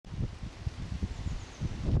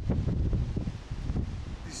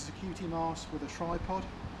duty mast with a tripod.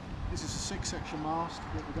 This is a 6-section mast.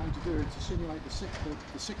 What we're going to do is to simulate the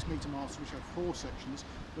 6 metre mast, which have 4 sections.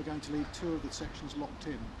 We're going to leave 2 of the sections locked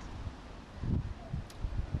in.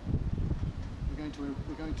 We're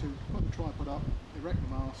going to put the tripod up, erect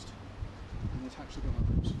the mast, and attach the guy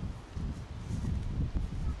ropes.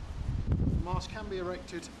 The mast can be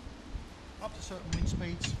erected up to certain wind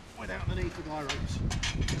speeds without the need for guy ropes.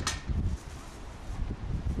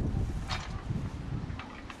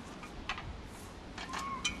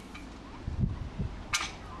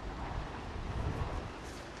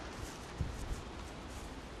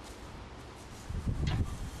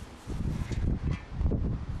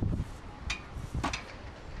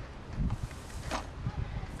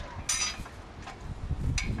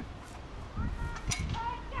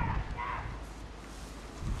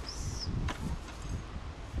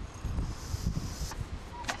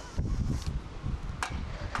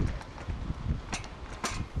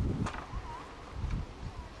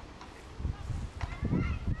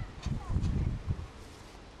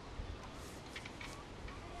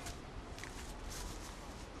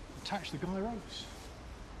 Attach the guy ropes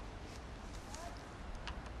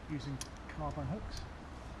using carbon hooks,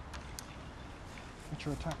 which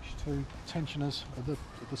are attached to tensioners at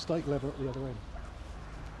the stake lever at the other end.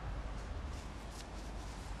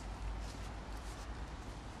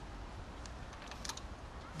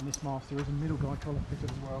 In this mast there is a middle guy collar fitted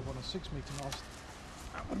as well. On a 6 metre mast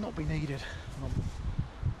that would not be needed,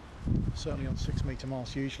 certainly on 6 metre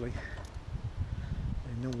masts usually.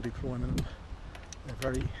 In normal deployment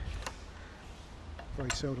they're very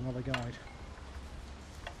seldom are they guyed.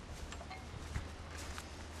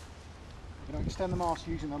 We're going to extend the mast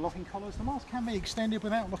using the locking collars. The mast can be extended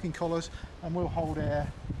without locking collars and will hold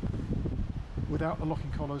air without the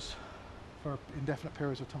locking collars for indefinite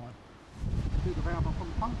periods of time. Do the valve up on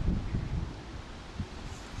the pump.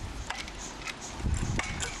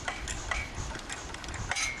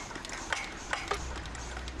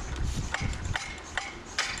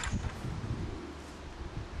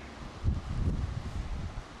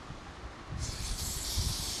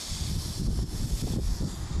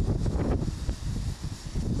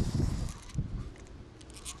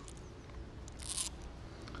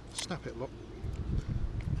 Snap it,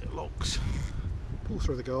 it locks. Pull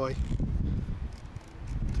through the guy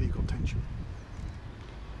until you've got tension.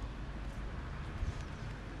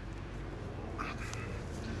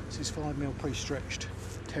 This is 5mm pre-stretched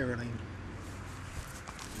Terraline.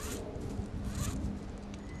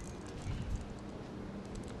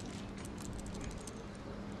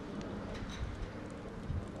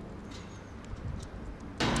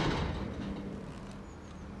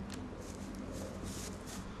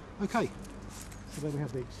 Okay, so there we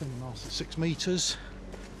have the extended mast at 6 metres.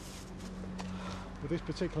 With this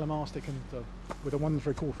particular mast, it can, with a 1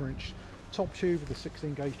 3/4 inch top tube with a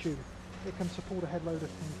 16 gauge tube, it can support a head load of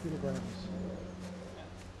 10 kilograms.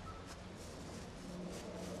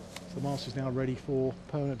 So the mast is now ready for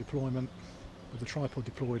permanent deployment with the tripod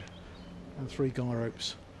deployed and 3 guy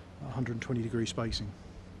ropes at 120 degree spacing.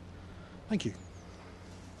 Thank you.